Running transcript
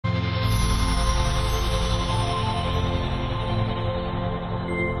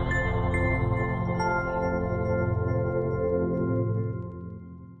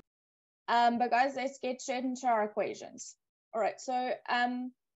But guys, let's get straight into our equations. All right, so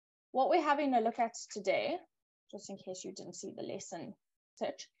what we're having a look at today, just in case you didn't see the lesson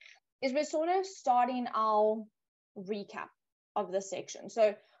touch, is we're sort of starting our recap of this section.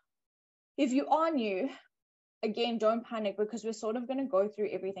 So if you are new, again, don't panic, because we're sort of going to go through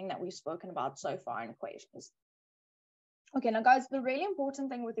everything that we've spoken about so far in equations. Okay, now guys, the really important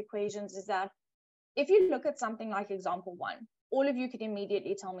thing with equations is that if you look at something like example 1, all of you could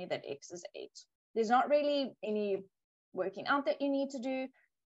immediately tell me that x is 8. There's not really any working out that you need to do.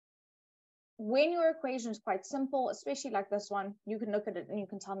 When your equation is quite simple, especially like this one, you can look at it and you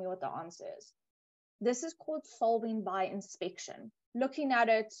can tell me what the answer is. This is called solving by inspection. Looking at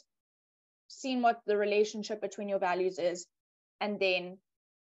it, seeing what the relationship between your values is, and then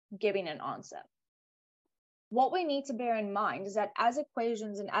giving an answer. What we need to bear in mind is that as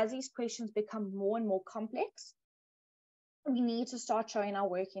equations and as these questions become more and more complex, we need to start showing our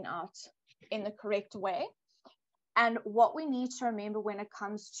working out in the correct way. And what we need to remember when it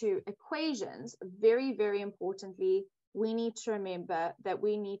comes to equations, very, very importantly, we need to remember that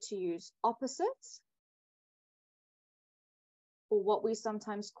we need to use opposites, or what we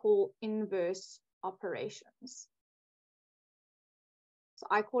sometimes call inverse operations. So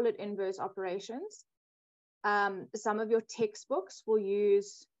I call it inverse operations. Some of your textbooks will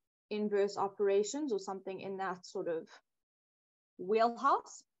use inverse operations or something in that sort of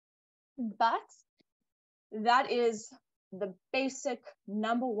wheelhouse, but that is the basic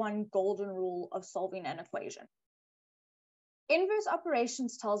 #1 golden rule of solving an equation. Inverse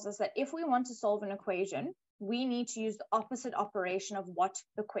operations tells us that if we want to solve an equation, we need to use the opposite operation of what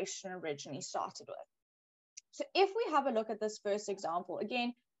the question originally started with. So if we have a look at this first example,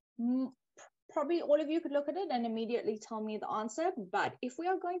 again, probably all of you could look at it and immediately tell me the answer, but if we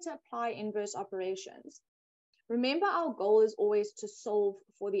are going to apply inverse operations, remember our goal is always to solve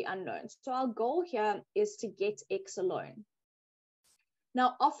for the unknown. So our goal here is to get x alone.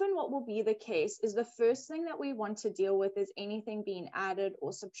 Now, often what will be the case is the first thing that we want to deal with is anything being added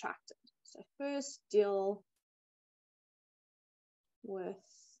or subtracted. So first deal with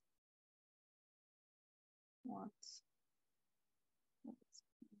what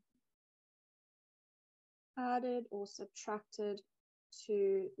added or subtracted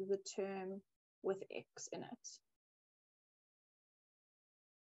to the term with x in it.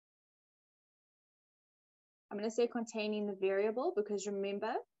 I'm going to say containing the variable because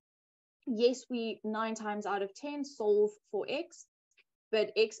remember, yes, we 9 times out of 10 solve for x,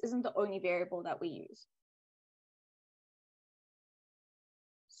 but x isn't the only variable that we use.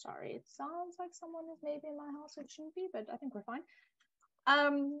 Sorry, it sounds like someone is maybe in my house, it shouldn't be, but I think we're fine.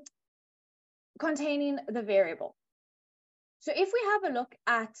 Containing the variable. So if we have a look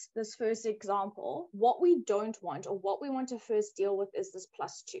at this first example, what we don't want, or what we want to first deal with, is this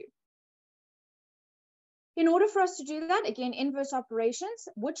 +2. In order for us to do that, again, inverse operations,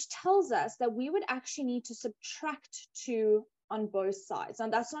 which tells us that we would actually need to subtract 2 on both sides. Now,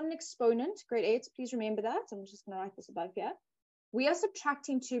 that's not an exponent, grade 8, please remember that. I'm just going to write this above here. We are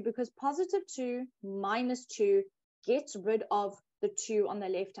subtracting 2 because +2 minus 2 gets rid of the 2 on the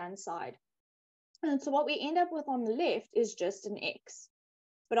left-hand side. And so what we end up with on the left is just an x.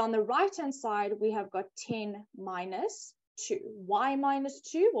 But on the right-hand side, we have got 10 minus 2. Why minus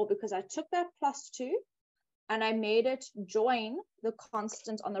 2? Well, because I took that +2 and I made it join the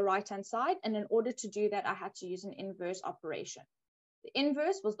constant on the right-hand side. And in order to do that, I had to use an inverse operation. The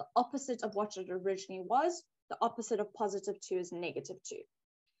inverse was the opposite of what it originally was. The opposite of +2 is -2.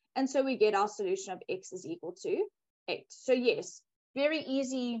 And so we get our solution of x is equal to 8. So yes, very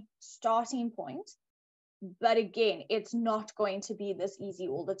easy starting point. But again, it's not going to be this easy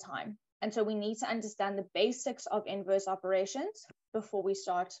all the time. And so we need to understand the basics of inverse operations before we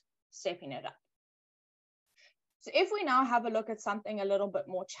start stepping it up. So if we now have a look at something a little bit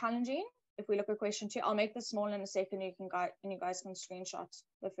more challenging, if we look at question 2, I'll make this small in a second, you guys can screenshot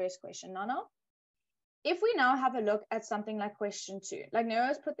the first question now. If we now have a look at something like question 2, like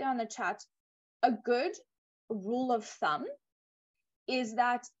Nero's put there on the chat, a good rule of thumb is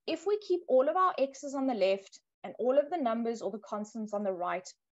that if we keep all of our x's on the left and all of the numbers or the constants on the right,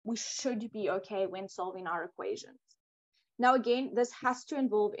 we should be okay when solving our equations. Now, again, this has to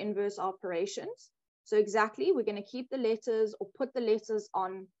involve inverse operations. So exactly, we're going to keep the letters or put the letters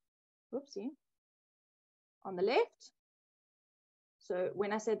on, on the left. So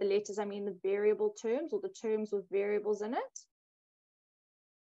when I say the letters, I mean the variable terms or the terms with variables in it.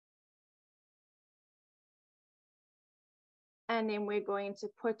 And then we're going to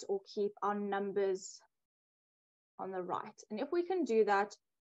put or keep our numbers on the right. And if we can do that,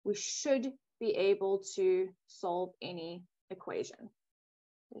 we should be able to solve any equation.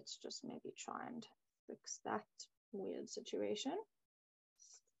 Let's just maybe try and fix that weird situation.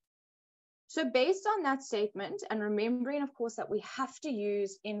 So based on that statement, and remembering, of course, that we have to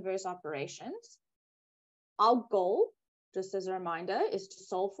use inverse operations, our goal, just as a reminder, is to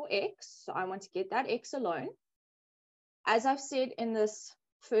solve for x. So I want to get that x alone. As I've said in this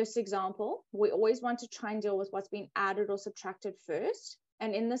first example, we always want to try and deal with what's being added or subtracted first.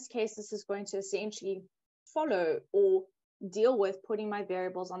 And in this case, this is going to essentially follow or deal with putting my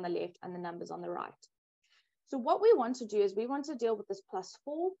variables on the left and the numbers on the right. So what we want to do is we want to deal with this +4,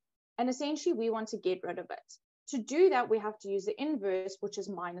 and essentially we want to get rid of it. To do that, we have to use the inverse, which is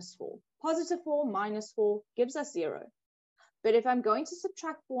 -4. +4 minus 4 gives us 0. But if I'm going to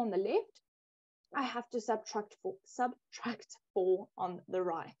subtract 4 on the left, I have to subtract 4 on the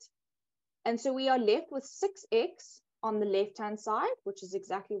right. And so we are left with 6x on the left-hand side, which is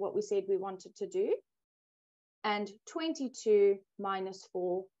exactly what we said we wanted to do, and 22 minus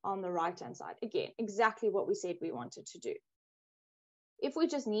 4 on the right-hand side. Again, exactly what we said we wanted to do. If we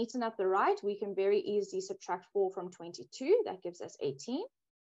just neaten up the right, we can very easily subtract 4 from 22. That gives us 18.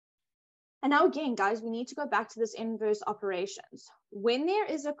 And now again, guys, we need to go back to this inverse operations. When there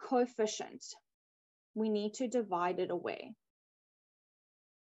is a coefficient, we need to divide it away.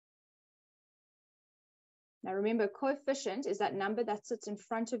 Now remember, coefficient is that number that sits in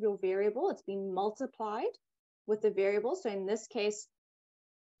front of your variable. It's been multiplied with the variable. So in this case,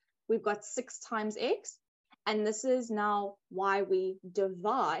 we've got 6 times x. And this is now why we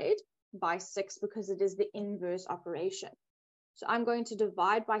divide by 6, because it is the inverse operation. So I'm going to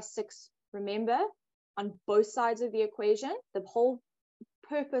divide by 6, remember, on both sides of the equation. The whole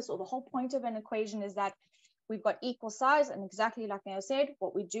purpose or the whole point of an equation is that we've got equal size, and exactly like Neo said,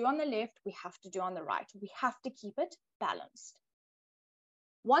 what we do on the left, we have to do on the right. We have to keep it balanced.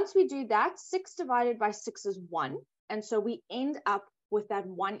 Once we do that, 6 divided by 6 is 1. And so we end up with that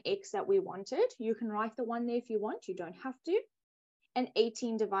 1x that we wanted. You can write the 1 there if you want, you don't have to. And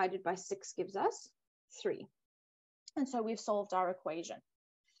 18 divided by 6 gives us 3. And so we've solved our equation.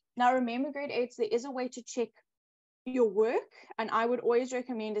 Now remember, grade 8s, there is a way to check your work. And I would always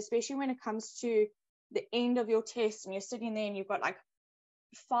recommend, especially when it comes to the end of your test and you're sitting there and you've got like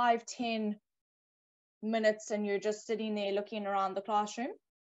 5-10 minutes and you're just sitting there looking around the classroom.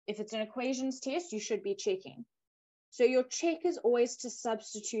 If it's an equations test, you should be checking. So your check is always to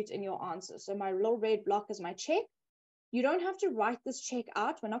substitute in your answer. So my little red block is my check. You don't have to write this check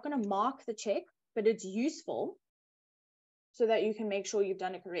out. We're not going to mark the check, but it's useful so that you can make sure you've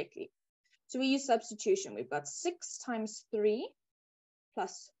done it correctly. So we use substitution. We've got 6 times 3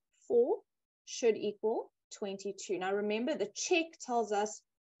 plus 4 should equal 22. Now remember, the check tells us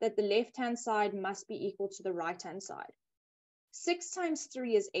that the left-hand side must be equal to the right-hand side. 6 times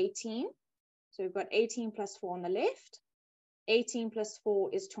 3 is 18. So we've got 18 plus 4 on the left. 18 plus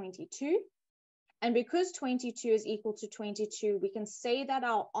 4 is 22. And because 22 is equal to 22, we can say that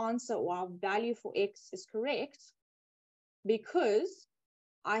our answer or our value for x is correct because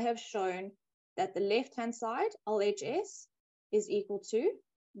I have shown that the left-hand side, LHS, is equal to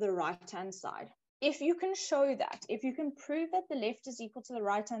the right-hand side. If you can show that, if you can prove that the left is equal to the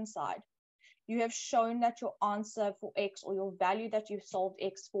right-hand side, you have shown that your answer for x or your value that you've solved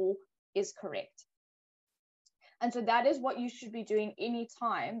x for is correct. And so that is what you should be doing any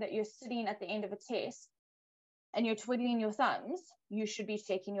time that you're sitting at the end of a test and you're twiddling your thumbs. You should be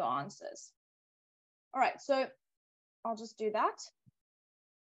checking your answers. All right, so I'll just do that.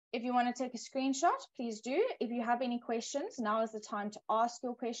 If you want to take a screenshot, please do. If you have any questions, now is the time to ask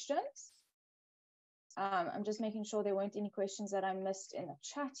your questions. I'm just making sure there weren't any questions that I missed in the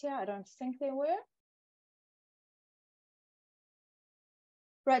chat here. I don't think there were.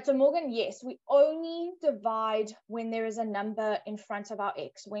 Right, so Morgan, yes, we only divide when there is a number in front of our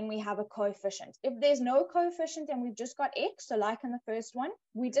x, when we have a coefficient. If there's no coefficient and we've just got x, so like in the first one,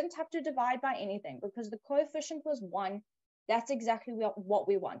 we didn't have to divide by anything because the coefficient was 1. That's exactly what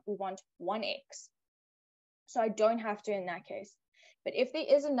we want. We want 1x. So I don't have to in that case. But if there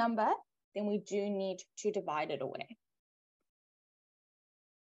is a number, then we do need to divide it away.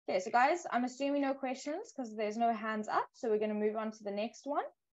 Okay, so guys, I'm assuming no questions because there's no hands up. So we're going to move on to the next one.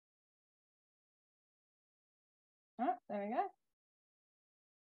 Oh, there we go.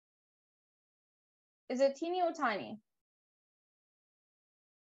 Is it teeny or tiny?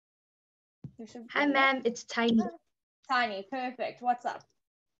 Hi, ma'am, it's Tiny. Tiny, perfect. What's up?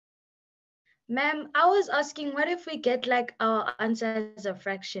 Ma'am, I was asking, what if we get like our answer as a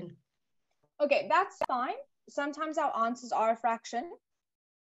fraction? Okay, that's fine. Sometimes our answers are a fraction.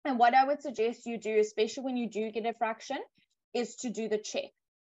 And what I would suggest you do, especially when you do get a fraction, is to do the check.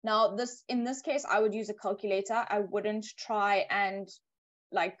 Now, in this case, I would use a calculator. I wouldn't try and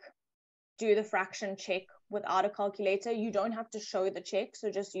like do the fraction check without a calculator. You don't have to show the check,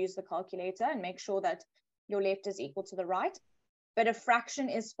 so just use the calculator and make sure that your left is equal to the right. But a fraction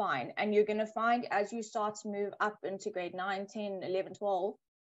is fine, and you're going to find as you start to move up into grade 9, 10, 11, 12,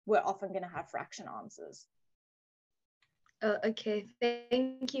 we're often going to have fraction answers. Okay,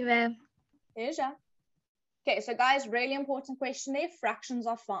 thank you, ma'am. Pleasure. Okay, so guys, really important question there. Fractions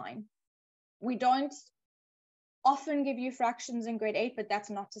are fine. We don't often give you fractions in grade 8, but that's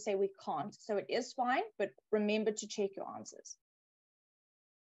not to say we can't. So it is fine, but remember to check your answers.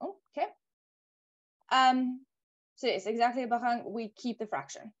 Okay. So yes, exactly, Bahang, we keep the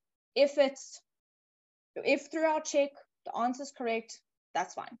fraction. If through our check the answer is correct,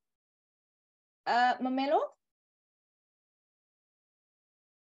 that's fine. Mamelo?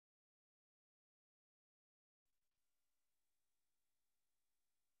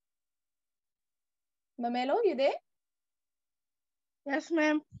 Mamelo, you there? Yes,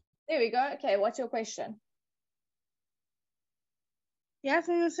 ma'am. There we go. Okay, what's your question? Yes,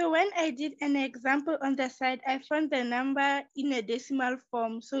 ma'am. So when I did an example on the side, I found the number in a decimal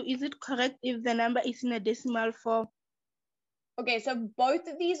form. So is it correct if the number is in a decimal form? Okay, so both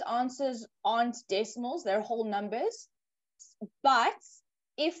of these answers aren't decimals, they're whole numbers. But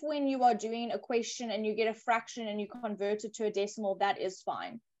if when you are doing a question and you get a fraction and you convert it to a decimal, that is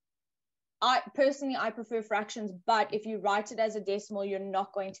fine. I prefer fractions, but if you write it as a decimal, you're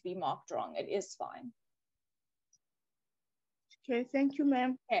not going to be marked wrong. It is fine. Okay, thank you,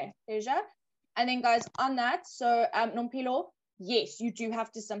 ma'am. Okay, pleasure. And then guys, on that, so Nompilo, yes, you do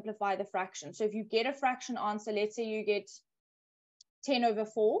have to simplify the fraction. So if you get a fraction answer, let's say you get 10 over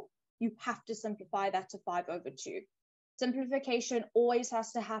 4, you have to simplify that to 5 over 2. Simplification always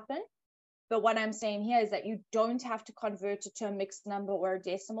has to happen. But what I'm saying here is that you don't have to convert it to a mixed number or a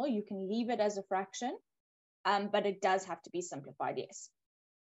decimal. You can leave it as a fraction, but it does have to be simplified, yes.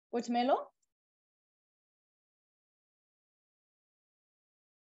 Watobe?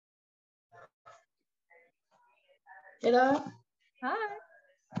 Hello. Hi.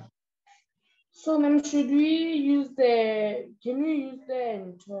 So, ma'am, can we use the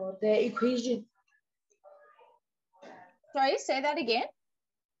equation? Sorry, say that again.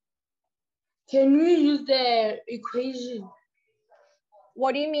 Can we use the equation?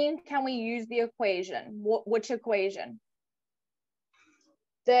 What do you mean, can we use the equation? Which equation?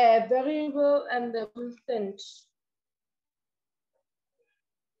 The variable and the constant.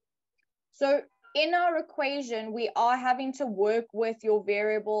 So in our equation, we are having to work with your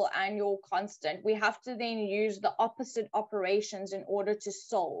variable and your constant. We have to then use the opposite operations in order to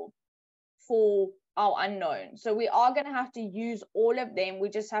solve for our unknown. So we are going to have to use all of them. We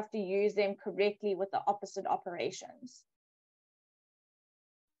just have to use them correctly with the opposite operations.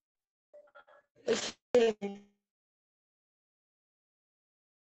 Okay.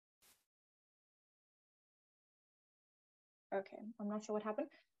 Okay, I'm not sure what happened.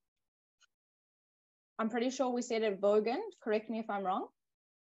 I'm pretty sure we said it Vogan. Correct me if I'm wrong.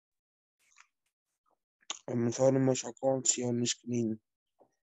 I'm sorry, much I can't see on the screen.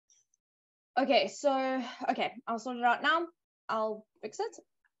 Okay, so, okay, I'll sort it out now. I'll fix it.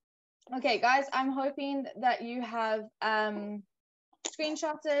 Okay, guys, I'm hoping that you have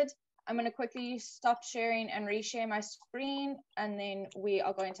screenshotted. I'm going to quickly stop sharing and reshare my screen, and then we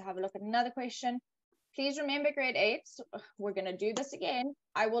are going to have a look at another question. Please remember, grade 8, we're going to do this again.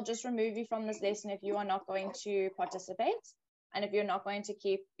 I will just remove you from this lesson if you are not going to participate, and if you're not going to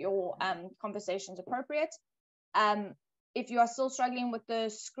keep your conversations appropriate. If you are still struggling with the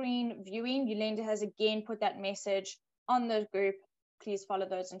screen viewing, Yolanda has again put that message on the group. Please follow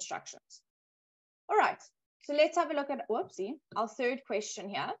those instructions. All right, so let's have a look at, whoopsie, our third question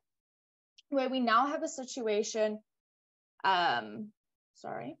here, where we now have a situation,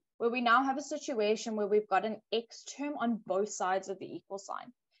 where we now have a situation where we've got an x term on both sides of the equal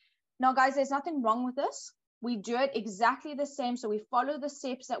sign. Now, guys, there's nothing wrong with this. We do it exactly the same. So we follow the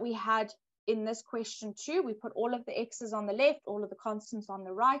steps that we had in this question too. We put all of the x's on the left, all of the constants on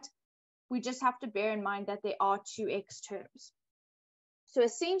the right. We just have to bear in mind that there are two x terms. So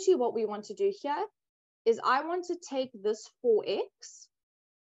essentially what we want to do here is I want to take this 4x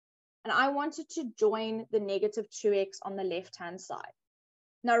and I wanted to join the negative 2x on the left-hand side.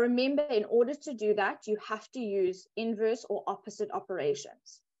 Now remember, in order to do that, you have to use inverse or opposite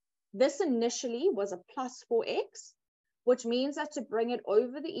operations. This initially was a plus 4x, which means that to bring it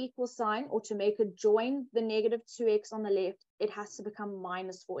over the equal sign or to make it join the negative 2x on the left, it has to become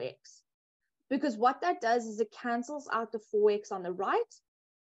minus 4x. Because what that does is it cancels out the 4x on the right,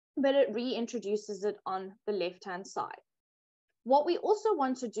 but it reintroduces it on the left-hand side. What we also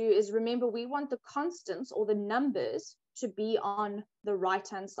want to do is, remember, we want the constants or the numbers to be on the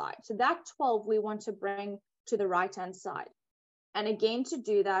right-hand side. So that 12 we want to bring to the right-hand side. And again, to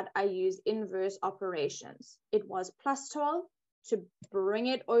do that, I use inverse operations. It was plus 12. To bring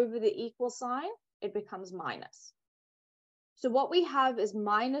it over the equal sign, it becomes minus. So what we have is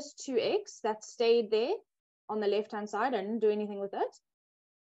minus 2x that stayed there on the left-hand side. I didn't do anything with it.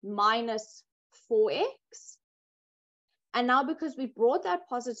 Minus 4x. And now because we brought that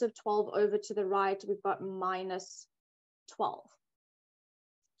positive 12 over to the right, we've got minus 12.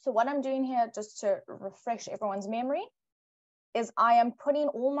 So what I'm doing here, just to refresh everyone's memory, is I am putting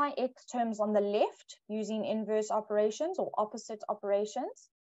all my x terms on the left using inverse operations or opposite operations.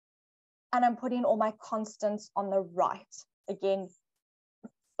 And I'm putting all my constants on the right, again,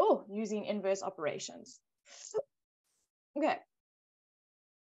 using inverse operations. Okay.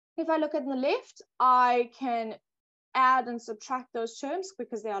 If I look at the left, I can add and subtract those terms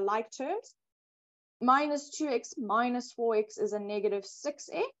because they are like terms. Minus 2x minus 4x is a negative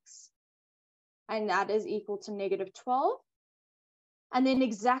 6x. And that is equal to negative 12. And then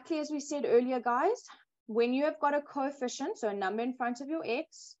exactly as we said earlier, guys, when you have got a coefficient, so a number in front of your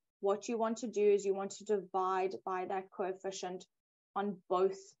x, what you want to do is you want to divide by that coefficient on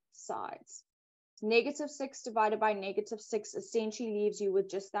both sides. Negative 6 divided by negative 6 essentially leaves you with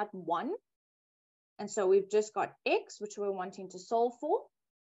just that 1. And so we've just got x, which we're wanting to solve for.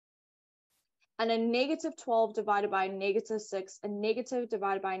 And a negative 12 divided by a negative 6, a negative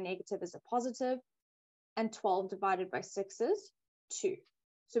divided by a negative is a positive, and 12 divided by 6 is 2.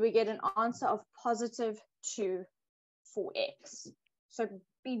 So we get an answer of positive 2 for x. So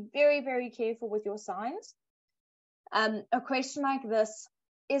be very, very careful with your signs. A question like this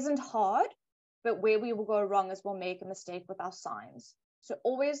isn't hard, but where we will go wrong is we'll make a mistake with our signs. So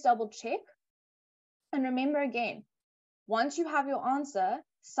always double check. And remember again, once you have your answer,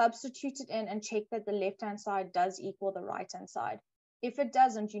 substitute it in and check that the left-hand side does equal the right-hand side. If it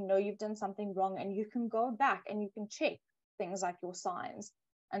doesn't, you know you've done something wrong and you can go back and you can check things like your signs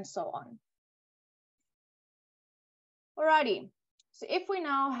and so on. Alrighty, so if we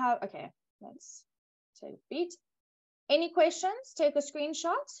now have, okay, let's take a beat. Any questions? Take a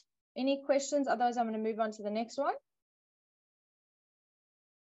screenshot. Any questions? Otherwise, I'm going to move on to the next one.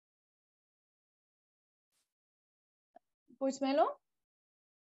 Voicemail.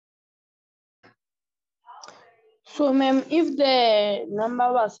 So, ma'am, if the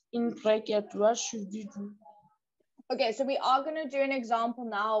number was in bracket, what should we do? Okay, so we are going to do an example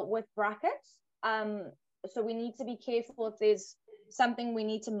now with brackets. So we need to be careful if there's something we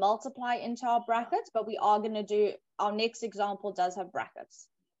need to multiply into our brackets, but we are going to do, our next example does have brackets.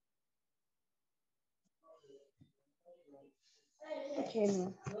 Okay,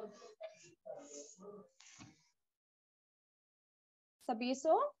 ma'am.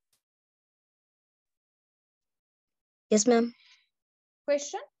 Sabiso? Yes, ma'am.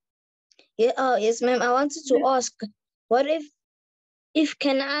 Question? Yeah, yes, ma'am. I wanted to ask, what if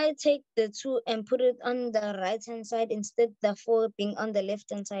can I take the 2 and put it on the right-hand side instead the 4 being on the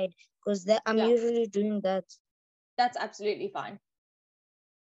left-hand side? Because I'm usually doing that. That's absolutely fine.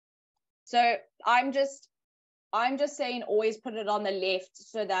 So I'm just saying always put it on the left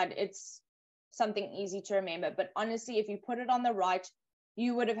so that it's something easy to remember. But honestly, if you put it on the right,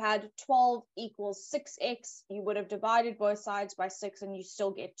 you would have had 12 equals 6x. You would have divided both sides by 6 and you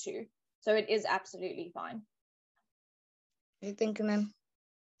still get 2. So it is absolutely fine. Thank you, ma'am.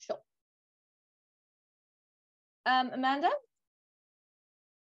 Sure. Amanda?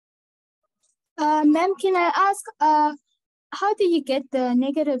 Ma'am, can I ask, how do you get the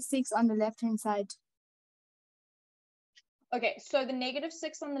negative 6 on the left-hand side? Okay, so the negative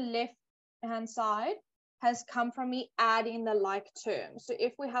 6 on the left-hand side has come from me adding the like terms. So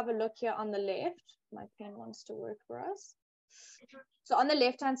if we have a look here on the left, my pen wants to work for us. So on the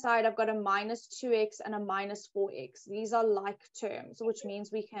left-hand side, I've got a minus 2x and a minus 4x. These are like terms, which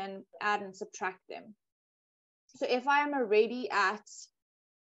means we can add and subtract them. So if I am already at,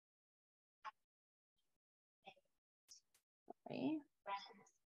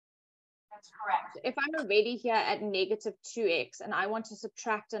 That's correct. so if I'm already here at negative 2x and I want to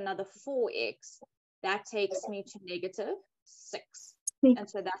subtract another 4x, that takes me to negative 6. And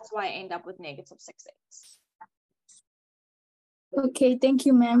so that's why I end up with negative 6x. Okay, thank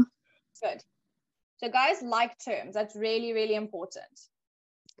you, ma'am. Good. So guys, like terms, that's really, really important.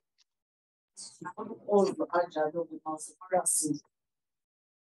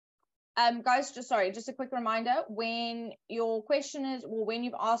 Guys, just a quick reminder, when your question is, or when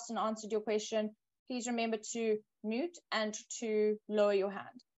you've asked and answered your question, please remember to mute and to lower your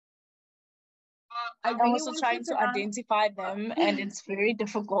hand. I'm also trying to identify them, and it's very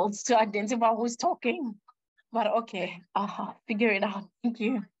difficult to identify who's talking. But okay, I'll figure it out. Thank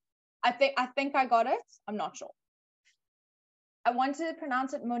you. I think I got it. I'm not sure. I want to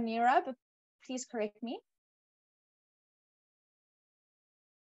pronounce it Monira, but please correct me.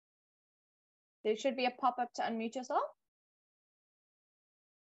 There should be a pop-up to unmute yourself.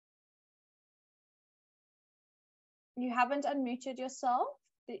 You haven't unmuted yourself.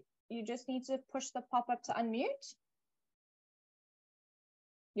 You just need to push the pop-up to unmute.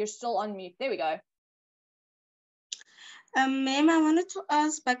 You're still on mute. There we go. Ma'am, I wanted to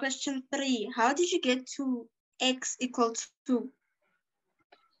ask by question 3, how did you get to x equals 2?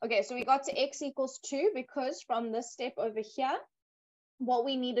 Okay, so we got to x equals 2 because from this step over here, what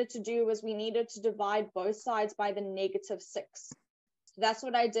we needed to do was we needed to divide both sides by the -6. So that's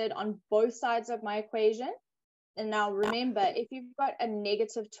what I did on both sides of my equation. And now remember, if you've got a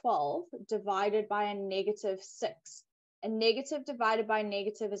 -12 divided by a -6, a negative divided by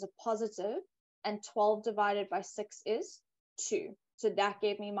negative is a positive, and 12 divided by 6 is 2. So that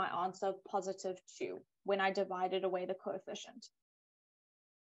gave me my answer of +2 when I divided away the coefficient.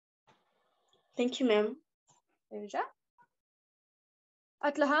 Thank you, ma'am. There we go.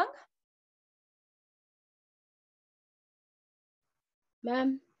 Atlahang?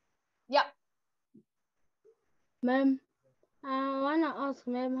 Ma'am. Yeah. Ma'am, I want to ask,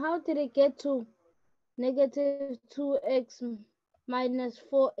 ma'am, how did it get to -2x minus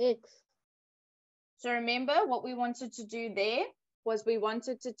 4x? So remember, what we wanted to do there was we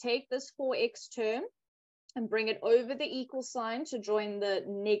wanted to take this 4x term and bring it over the equal sign to join the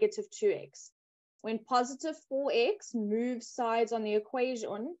 -2x. When positive 4x moves sides on the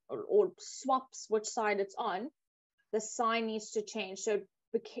equation or swaps which side it's on, the sign needs to change. So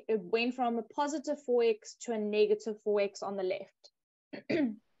it went from a positive 4x to a -4x on the left.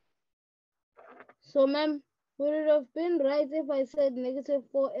 So, ma'am, would it have been right if I said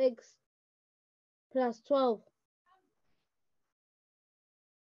 -4x plus 12?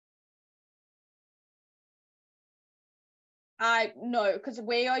 No, because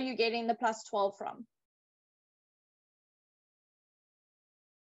where are you getting the plus 12 from?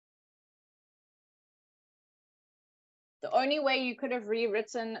 The only way you could have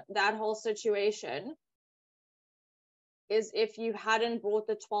rewritten that whole situation is if you hadn't brought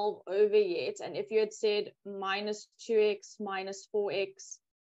the 12 over yet, and if you had said -2x minus 4x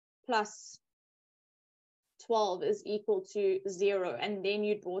plus 12 is equal to 0, and then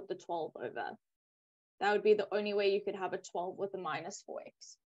you brought the 12 over. That would be the only way you could have a 12 with a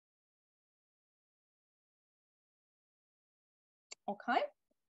 -4x. Okay.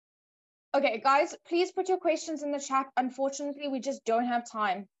 Okay, guys, please put your questions in the chat. Unfortunately, we just don't have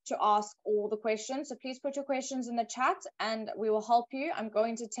time to ask all the questions. So please put your questions in the chat and we will help you. I'm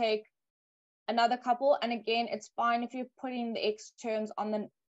going to take another couple. And again, it's fine if you're putting the x terms on the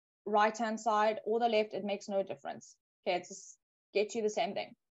right-hand side or the left. It makes no difference. Okay, it's just get you the same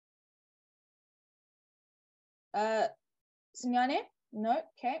thing. Sinyane? No?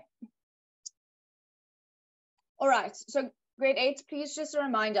 Okay. All right. So grade 8, please just a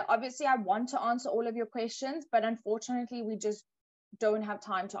reminder. Obviously, I want to answer all of your questions, but unfortunately, we just don't have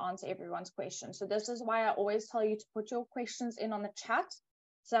time to answer everyone's questions. So this is why I always tell you to put your questions in on the chat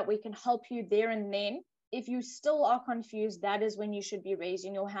so that we can help you there and then. If you still are confused, that is when you should be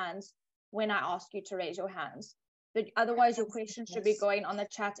raising your hands when I ask you to raise your hands. But otherwise, your questions should be going on the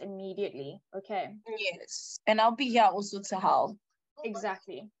chat immediately. Okay. Yes. And I'll be here also to help.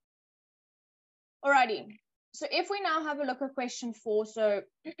 Exactly. Alrighty. So if we now have a look at question 4, so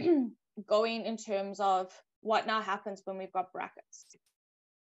going in terms of what now happens when we've got brackets.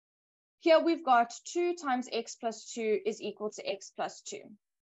 Here we've got 2 times x plus 2 is equal to x plus 2.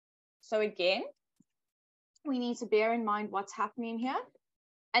 So again, we need to bear in mind what's happening here.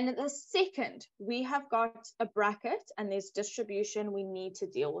 And in the second we have got a bracket and there's distribution, we need to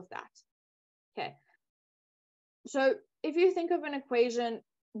deal with that. Okay. So if you think of an equation,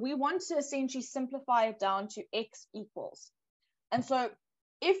 we want to essentially simplify it down to x equals. And so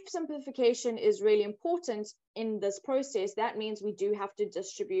if simplification is really important in this process, that means we do have to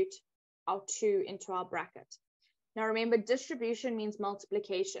distribute our 2 into our bracket. Now remember, distribution means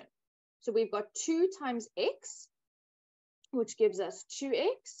multiplication. So we've got 2 times x, which gives us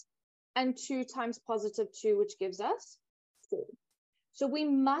 2x, and 2 times positive 2, which gives us 4. So we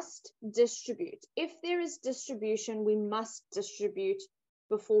must distribute. If there is distribution, we must distribute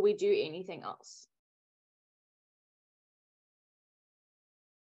before we do anything else.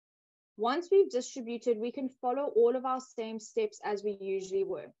 Once we've distributed, we can follow all of our same steps as we usually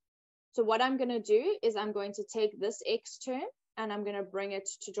were. So what I'm going to do is I'm going to take this x term and I'm going to bring it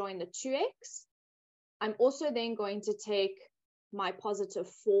to join the 2x. I'm also then going to take my positive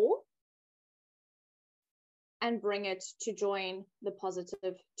 4 and bring it to join the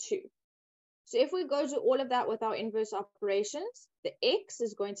positive 2. So if we go to all of that with our inverse operations, the x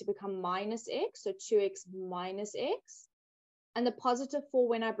is going to become minus x, so 2x minus x. And the positive 4,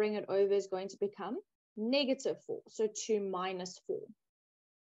 when I bring it over, is going to become negative 4, so 2 minus 4.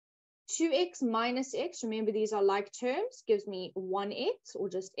 2x minus x, remember these are like terms, gives me 1x, or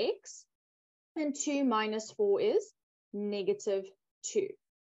just x. And 2 minus 4 is negative 2.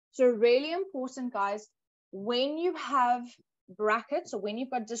 So really important, guys, when you have brackets or when you've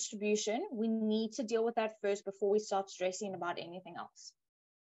got distribution, we need to deal with that first before we start stressing about anything else.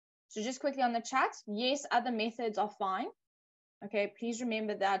 So just quickly on the chat, yes, other methods are fine. Okay, please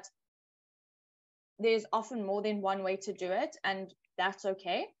remember that there's often more than one way to do it, and that's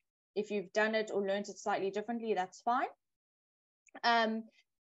okay. If you've done it or learned it slightly differently, that's fine.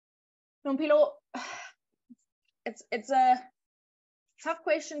 Nompilo, it's a tough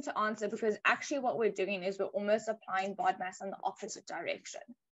question to answer because actually what we're doing is we're almost applying BODMAS in the opposite direction.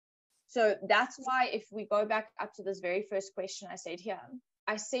 So that's why if we go back up to this very first question I said here,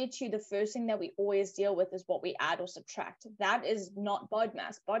 I said to you the first thing that we always deal with is what we add or subtract. That is not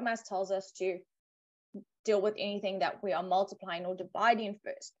BODMAS. BODMAS tells us to deal with anything that we are multiplying or dividing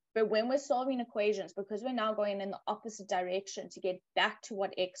first. But when we're solving equations, because we're now going in the opposite direction to get back to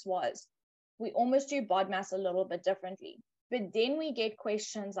what x was, we almost do BODMAS a little bit differently. But then we get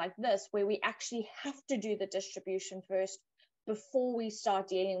questions like this where we actually have to do the distribution first before we start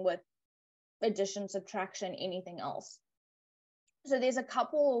dealing with addition, subtraction, anything else. So there's a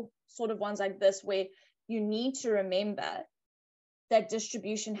couple sort of ones like this where you need to remember that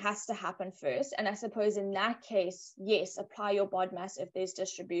distribution has to happen first. And I suppose in that case, yes, apply your BODMAS if there's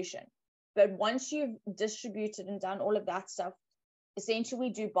distribution. But once you've distributed and done all of that stuff, essentially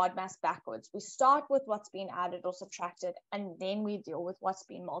we do BODMAS backwards. We start with what's been added or subtracted, and then we deal with what's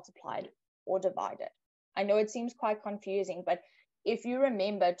been multiplied or divided. I know it seems quite confusing, but if you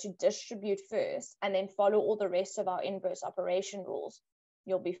remember to distribute first and then follow all the rest of our inverse operation rules,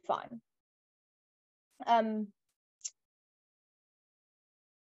 you'll be fine.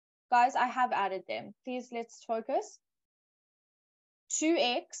 Guys, I have added them. Please, let's focus.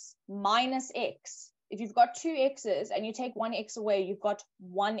 2x minus x. If you've got 2 x's and you take 1 x away, you've got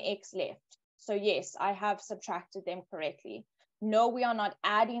 1 x left. So yes, I have subtracted them correctly. No, we are not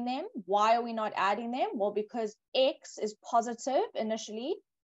adding them. Why are we not adding them? Well, because x is positive initially.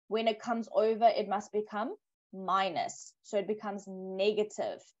 When it comes over, it must become minus. So it becomes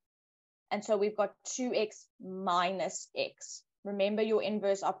negative. And so we've got 2x minus x. Remember your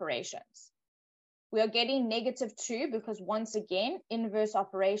inverse operations. We are getting negative 2 because once again, inverse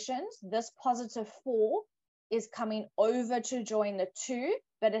operations, this positive 4 is coming over to join the 2,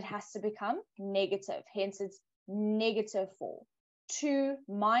 but it has to become negative. Hence, it's negative 4. 2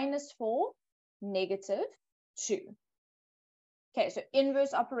 minus 4, negative 2. Okay, so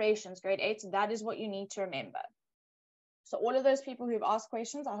inverse operations, grade 8, so that is what you need to remember. So all of those people who've asked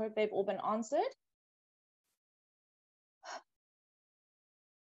questions, I hope they've all been answered.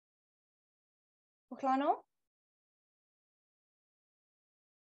 Buklano?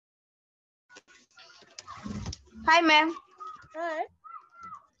 Hi, ma'am. Hi.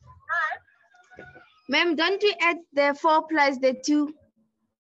 Ma'am, don't we add the 4 plus the 2?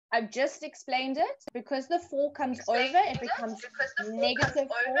 I've just explained it. Because the 4 comes over, it becomes negative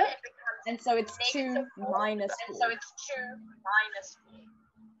 4. And so it's 2 minus 4.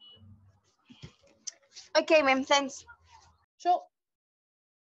 Okay, ma'am, thanks. Sure.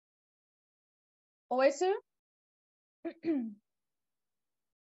 Owesu?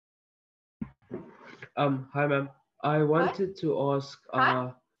 Hi, ma'am. I wanted to ask,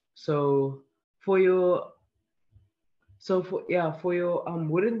 so for your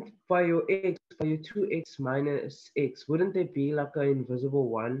wouldn't by your 2x minus x, wouldn't there be like an invisible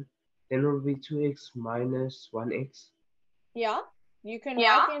 1? Then it would be 2x minus 1x. Yeah, you can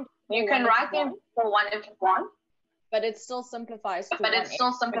write them for 1 if you want. But it still simplifies to 1x.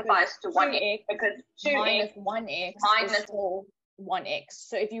 Because 2x minus 1x is still 1x.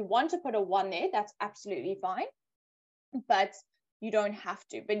 So if you want to put a 1 there, that's absolutely fine. But you don't have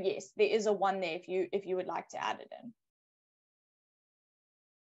to. But yes, there is a 1 there if you would like to add it in.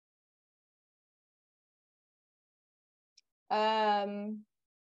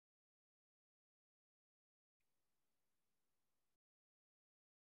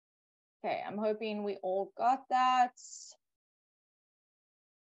 Okay, I'm hoping we all got that.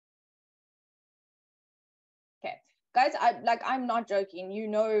 Okay, guys, I'm not joking. You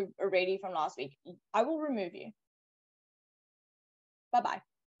know already from last week. I will remove you. Bye-bye. It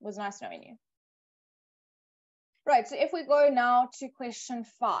was nice knowing you. Right, so if we go now to question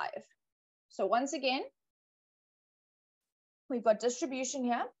 5. So once again, we've got distribution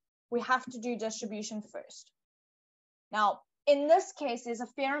here. We have to do distribution first. Now, in this case, there's a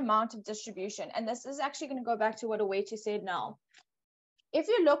fair amount of distribution, and this is actually going to go back to what Aweti said now. If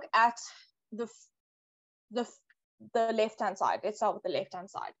you look at the left-hand side, let's start with the left-hand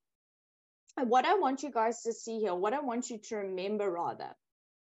side. And what I want you guys to see here, what I want you to remember rather,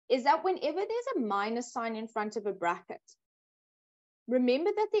 is that whenever there's a minus sign in front of a bracket,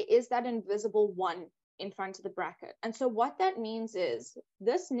 remember that there is that invisible 1 in front of the bracket. And so what that means is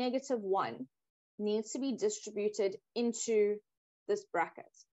this -1 needs to be distributed into this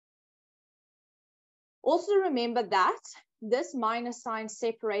bracket. Also remember that this minus sign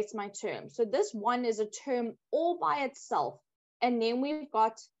separates my term. So this 1 is a term all by itself. And then we've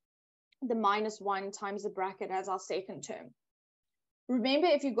got the -1 times the bracket as our second term. Remember,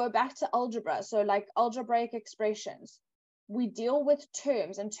 if you go back to algebra, so like algebraic expressions, we deal with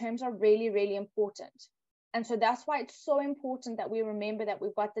terms, and terms are really, really important. And so that's why it's so important that we remember that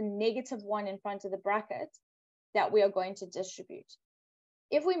we've got the -1 in front of the bracket that we are going to distribute.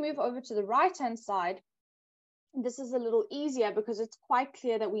 If we move over to the right-hand side, this is a little easier because it's quite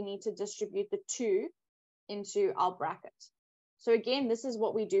clear that we need to distribute the 2 into our bracket. So again, this is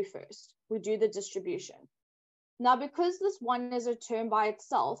what we do first. We do the distribution. Now, because this 1 is a term by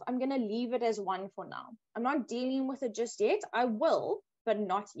itself, I'm going to leave it as 1 for now. I'm not dealing with it just yet. I will, but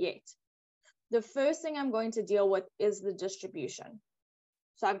not yet. The first thing I'm going to deal with is the distribution.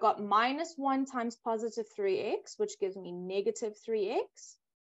 So I've got -1 times positive 3x, which gives me negative 3x,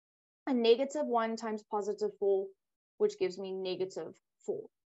 and -1 times positive 4, which gives me negative 4.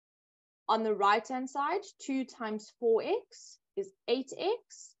 On the right-hand side, 2 times 4x is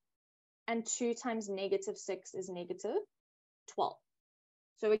 8x, and 2 times -6 is negative 12.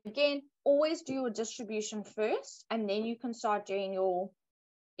 So again, always do your distribution first, and then you can start doing your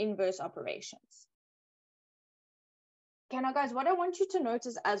inverse operations. Okay, now guys, what I want you to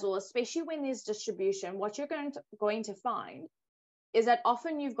notice as well, especially when there's distribution, what you're going to find is that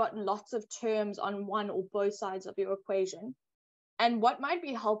often you've got lots of terms on one or both sides of your equation. And what might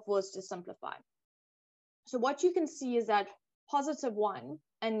be helpful is to simplify. So what you can see is that +1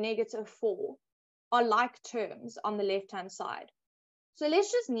 and -4 are like terms on the left-hand side. So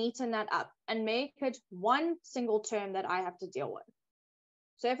let's just neaten that up and make it one single term that I have to deal with.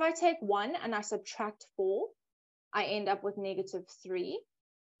 So if I take 1 and I subtract 4, I end up with -3.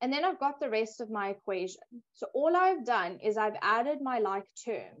 And then I've got the rest of my equation. So all I've done is I've added my like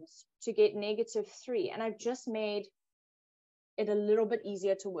terms to get -3, and I've just made it a little bit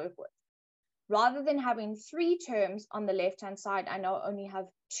easier to work with. Rather than having 3 terms on the left-hand side, I now only have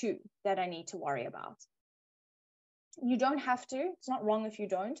 2 that I need to worry about. You don't have to. It's not wrong if you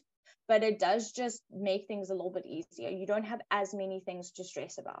don't, but it does just make things a little bit easier. You don't have as many things to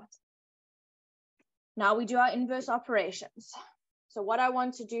stress about. Now we do our inverse operations. So what I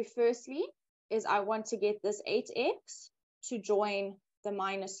want to do firstly is I want to get this 8x to join the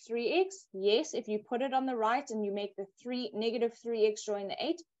 -3x. Yes, if you put it on the right and you make the -3x join the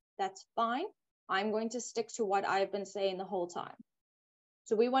 8, that's fine. I'm going to stick to what I've been saying the whole time.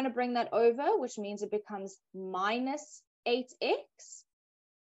 So we want to bring that over, which means it becomes -8x.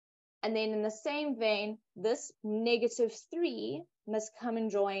 And then in the same vein, this -3 must come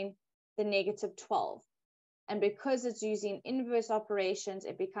and join the -12. And because it's using inverse operations,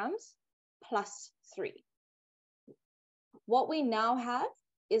 it becomes +3. What we now have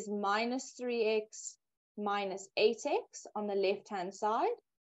is -3x minus 8x on the left-hand side.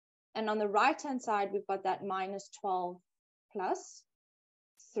 And on the right-hand side, we've got that -12 plus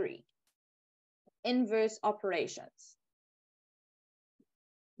 3. Inverse operations.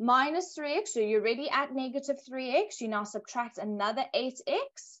 -3x, so you're already at -3x. You now subtract another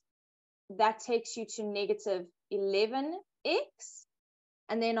 8x. That takes you to -11x.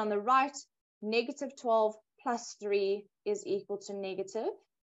 And then on the right, -12 plus 3 is equal to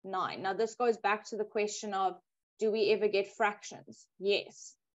 -9. Now this goes back to the question of, do we ever get fractions?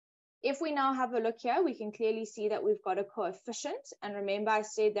 Yes. If we now have a look here, we can clearly see that we've got a coefficient. And remember, I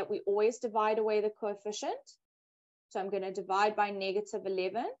said that we always divide away the coefficient. So I'm going to divide by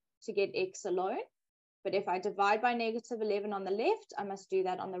 -11 to get x alone. But if I divide by -11 on the left, I must do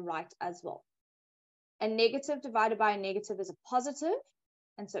that on the right as well. A negative divided by a negative is a positive.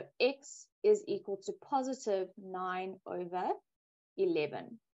 And so x is equal to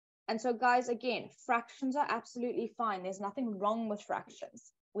 +9/11. And so guys, again, fractions are absolutely fine. There's nothing wrong with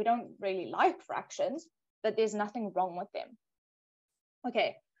fractions. We don't really like fractions, but there's nothing wrong with them.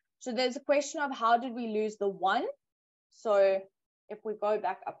 Okay, so there's a question of how did we lose the 1? So if we go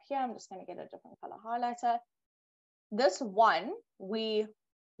back up here, I'm just going to get a different color highlighter. This 1 we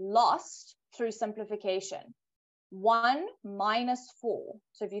lost through simplification. 1 minus 4.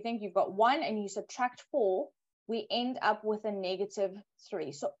 So if you think you've got 1 and you subtract 4, we end up with a negative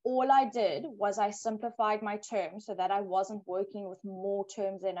 3. So all I did was I simplified my terms so that I wasn't working with more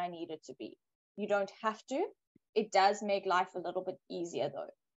terms than I needed to be. You don't have to. It does make life a little bit easier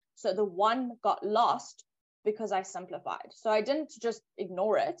though. So the 1 got lost because I simplified. So I didn't just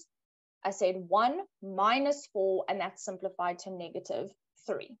ignore it. I said 1 minus 4, and that's simplified to negative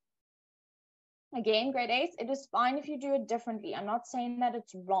 3. Again, grade 8, it is fine if you do it differently. I'm not saying that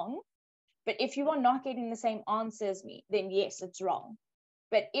it's wrong, but if you are not getting the same answer as me, then yes, it's wrong.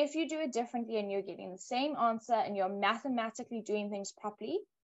 But if you do it differently and you're getting the same answer and you're mathematically doing things properly,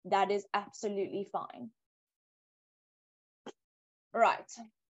 that is absolutely fine. Right.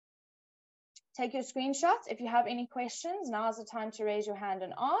 Take your screenshots. If you have any questions, now is the time to raise your hand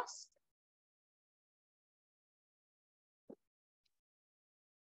and ask.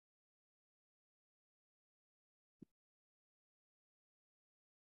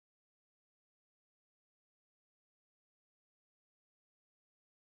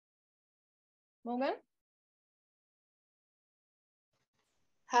 Morgan?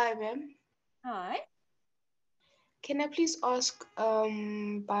 Hi, ma'am. Hi. Can I please ask,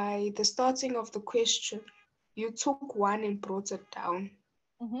 by the starting of the question, you took 1 and brought it down.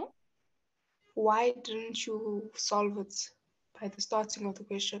 Mm-hmm. Why didn't you solve it by the starting of the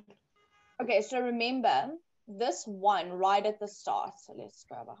question? Okay, so remember this 1 right at the start. So let's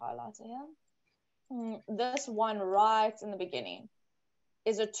grab a highlighter here. This 1 right in the beginning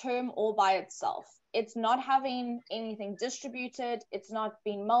is a term all by itself. It's not having anything distributed. It's not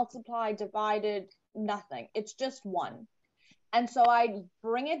being multiplied, divided, nothing. It's just 1. And so I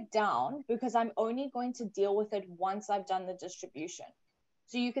bring it down because I'm only going to deal with it once I've done the distribution.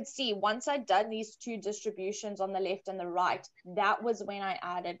 So you could see once I'd done these 2 distributions on the left and the right, that was when I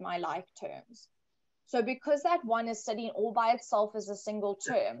added my like terms. So because that 1 is sitting all by itself as a single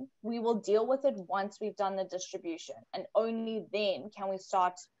term, we will deal with it once we've done the distribution. And only then can we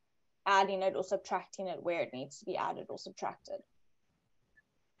start adding it or subtracting it where it needs to be added or subtracted.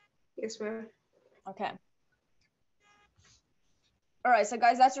 Yes, ma'am. Okay. All right, so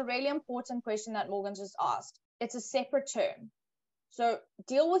guys, that's a really important question that Morgan just asked. It's a separate term. So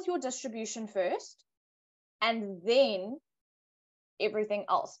deal with your distribution first and then everything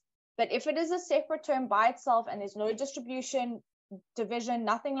else. But if it is a separate term by itself and there's no distribution, division,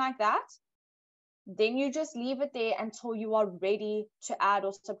 nothing like that, then you just leave it there until you are ready to add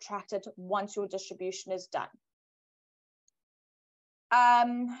or subtract it once your distribution is done.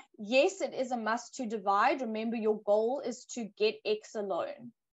 Yes, it is a must to divide. Remember, your goal is to get x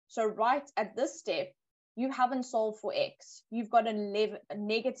alone. So right at this step, you haven't solved for x. You've got a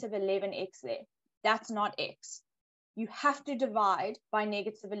negative 11x there. That's not x. You have to divide by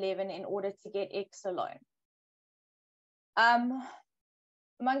negative 11 in order to get x alone.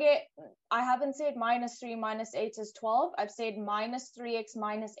 Mange, I haven't said minus 3 minus 8 is 12. I've said minus 3x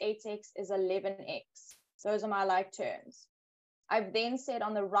minus 8x is 11x. Those are my like terms. I've then said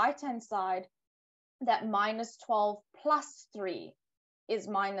on the right-hand side that minus 12 plus 3 is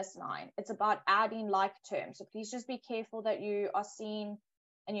minus 9. It's about adding like terms. So please just be careful that you are seeing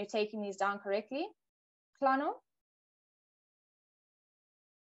and you're taking these down correctly. Klano?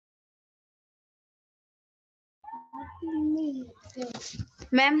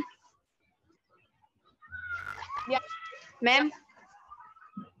 Ma'am? Yeah. Ma'am?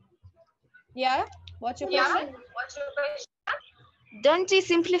 Yeah? What's your question? Don't you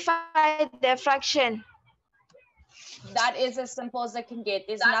simplify the fraction? That is as simple as it can get.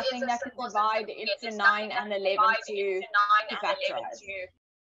 There's nothing that can divide into 9 and 11 to factorize.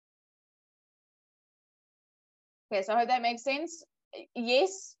 Okay, so I hope that makes sense.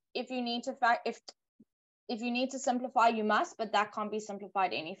 Yes, if you need to if you need to simplify, you must, but that can't be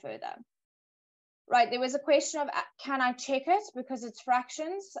simplified any further. Right, there was a question of can I check it because it's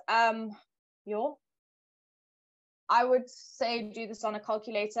fractions? I would say do this on a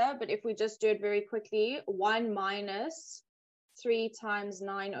calculator, but if we just do it very quickly, 1 minus 3 times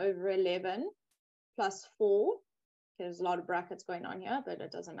 9 over 11 plus 4. There's a lot of brackets going on here, but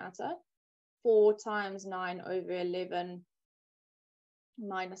it doesn't matter. 4 times 9 over 11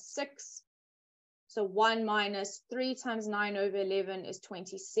 minus 6. So 1 minus 3 times 9 over 11 is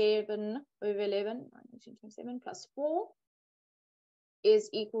 27 over 11. 27 plus 4 is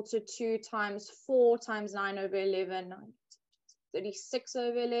equal to 2 times 4 times 9 over 11, 36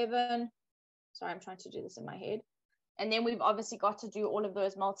 over 11. Sorry, I'm trying to do this in my head. And then we've obviously got to do all of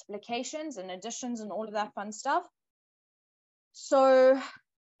those multiplications and additions and all of that fun stuff. So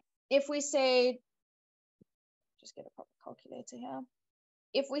if we say, just get a proper calculator here.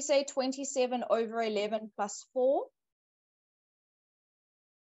 if we say 27 over 11 plus 4,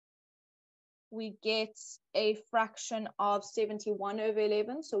 we get a fraction of 71 over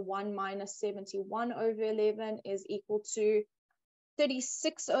 11. So 1 minus 71 over 11 is equal to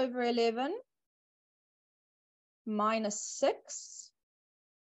 36 over 11 minus 6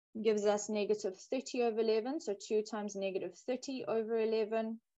 gives us negative 30 over 11. So 2 times negative 30 over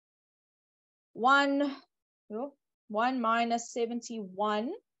 11. 1 minus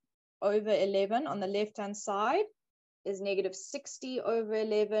 71 over 11 on the left-hand side is negative 60 over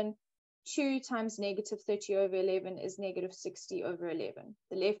 11. 2 times negative 30 over 11 is negative 60 over 11.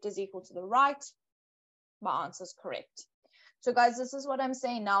 The left is equal to the right. My answer is correct. So guys, this is what I'm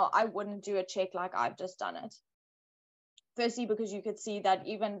saying now. I wouldn't do a check like I've just done it. Firstly, because you could see that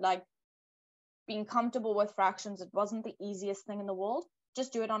even like being comfortable with fractions, it wasn't the easiest thing in the world.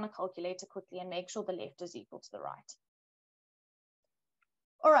 Just do it on a calculator quickly and make sure the left is equal to the right.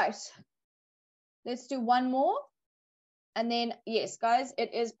 All right, let's do one more. And then, yes, guys,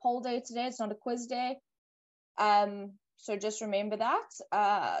 it is poll day today. It's not a quiz day. So just remember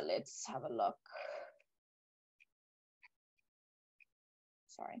that. Let's have a look.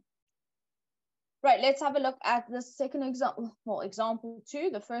 Sorry. Right, let's have a look at the second example, well, example 2,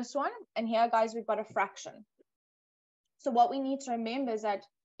 the first one. And here, guys, we've got a fraction. So what we need to remember is that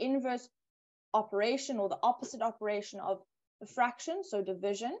inverse operation, or the opposite operation of a fraction, so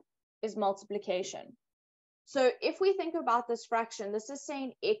division, is multiplication. So if we think about this fraction, this is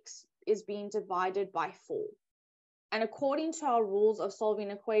saying x is being divided by 4. And according to our rules of solving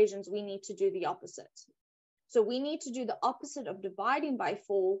equations, we need to do the opposite. So we need to do the opposite of dividing by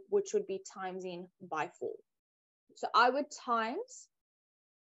 4, which would be timesing by 4. So I would times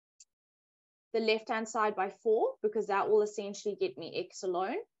the left-hand side by 4, because that will essentially get me x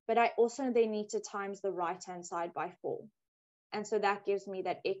alone. But I also then need to times the right-hand side by 4. And so that gives me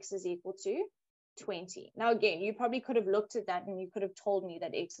that x is equal to 20. Now, again, you probably could have looked at that and you could have told me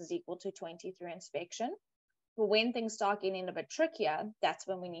that x is equal to 20 through inspection. But when things start getting a bit trickier, that's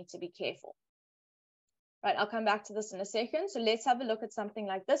when we need to be careful. Right, I'll come back to this in a second. So let's have a look at something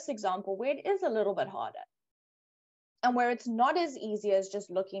like this example where it is a little bit harder and where it's not as easy as just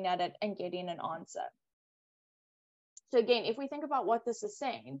looking at it and getting an answer. So again, if we think about what this is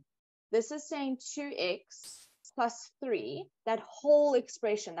saying 2x plus 3, that whole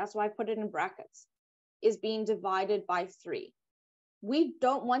expression, that's why I put it in brackets, is being divided by 3. We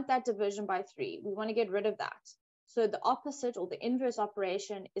don't want that division by 3. We want to get rid of that. So the opposite, or the inverse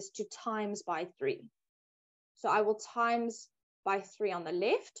operation, is to times by 3. So I will times by 3 on the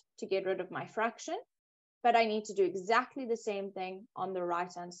left to get rid of my fraction, but I need to do exactly the same thing on the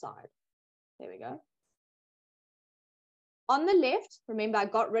right-hand side. There we go. On the left, remember, I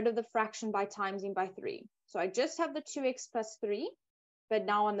got rid of the fraction by timesing by 3. So I just have the 2x plus 3, but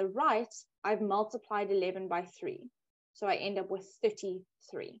now on the right, I've multiplied 11 by 3. So I end up with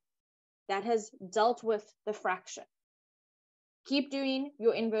 33. That has dealt with the fraction. Keep doing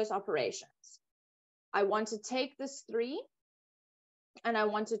your inverse operations. I want to take this 3 and I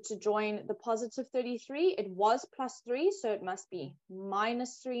wanted to join the positive 33. It was plus 3, so it must be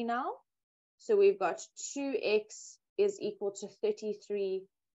minus 3 now. So we've got 2x is equal to 33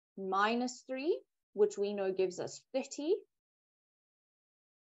 minus 3, which we know gives us 30.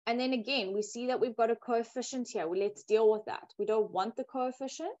 And then again, we see that we've got a coefficient here. Well, let's deal with that. We don't want the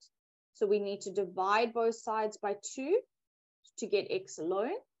coefficient, so we need to divide both sides by 2 to get x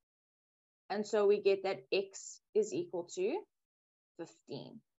alone. And so we get that x is equal to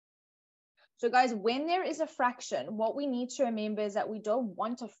 15. So guys, when there is a fraction, what we need to remember is that we don't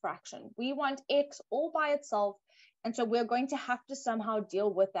want a fraction. We want x all by itself. And so we're going to have to somehow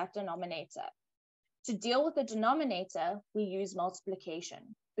deal with that denominator. To deal with the denominator, we use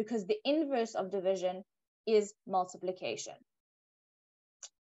multiplication, because the inverse of division is multiplication.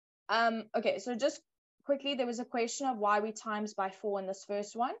 Okay, so just quickly, there was a question of why we times by 4 in this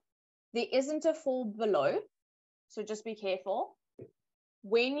first one. There isn't a 4 below, so just be careful.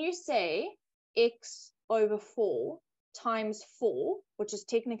 When you say x over 4 times 4, which is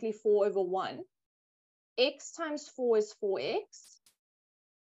technically 4 over 1, x times 4 is 4x,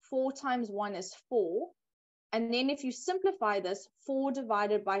 4 times 1 is 4, and then if you simplify this, 4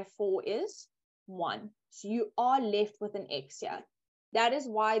 divided by 4 is 1. So you are left with an x here. That is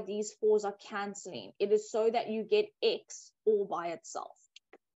why these 4s are cancelling. It is so that you get x all by itself.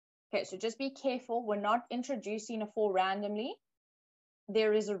 Okay, so just be careful. We're not introducing a 4 randomly.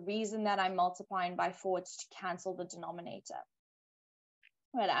 There is a reason that I'm multiplying by 4. It's to cancel the denominator.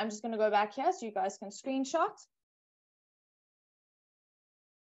 All right, I'm just going to go back here so you guys can screenshot.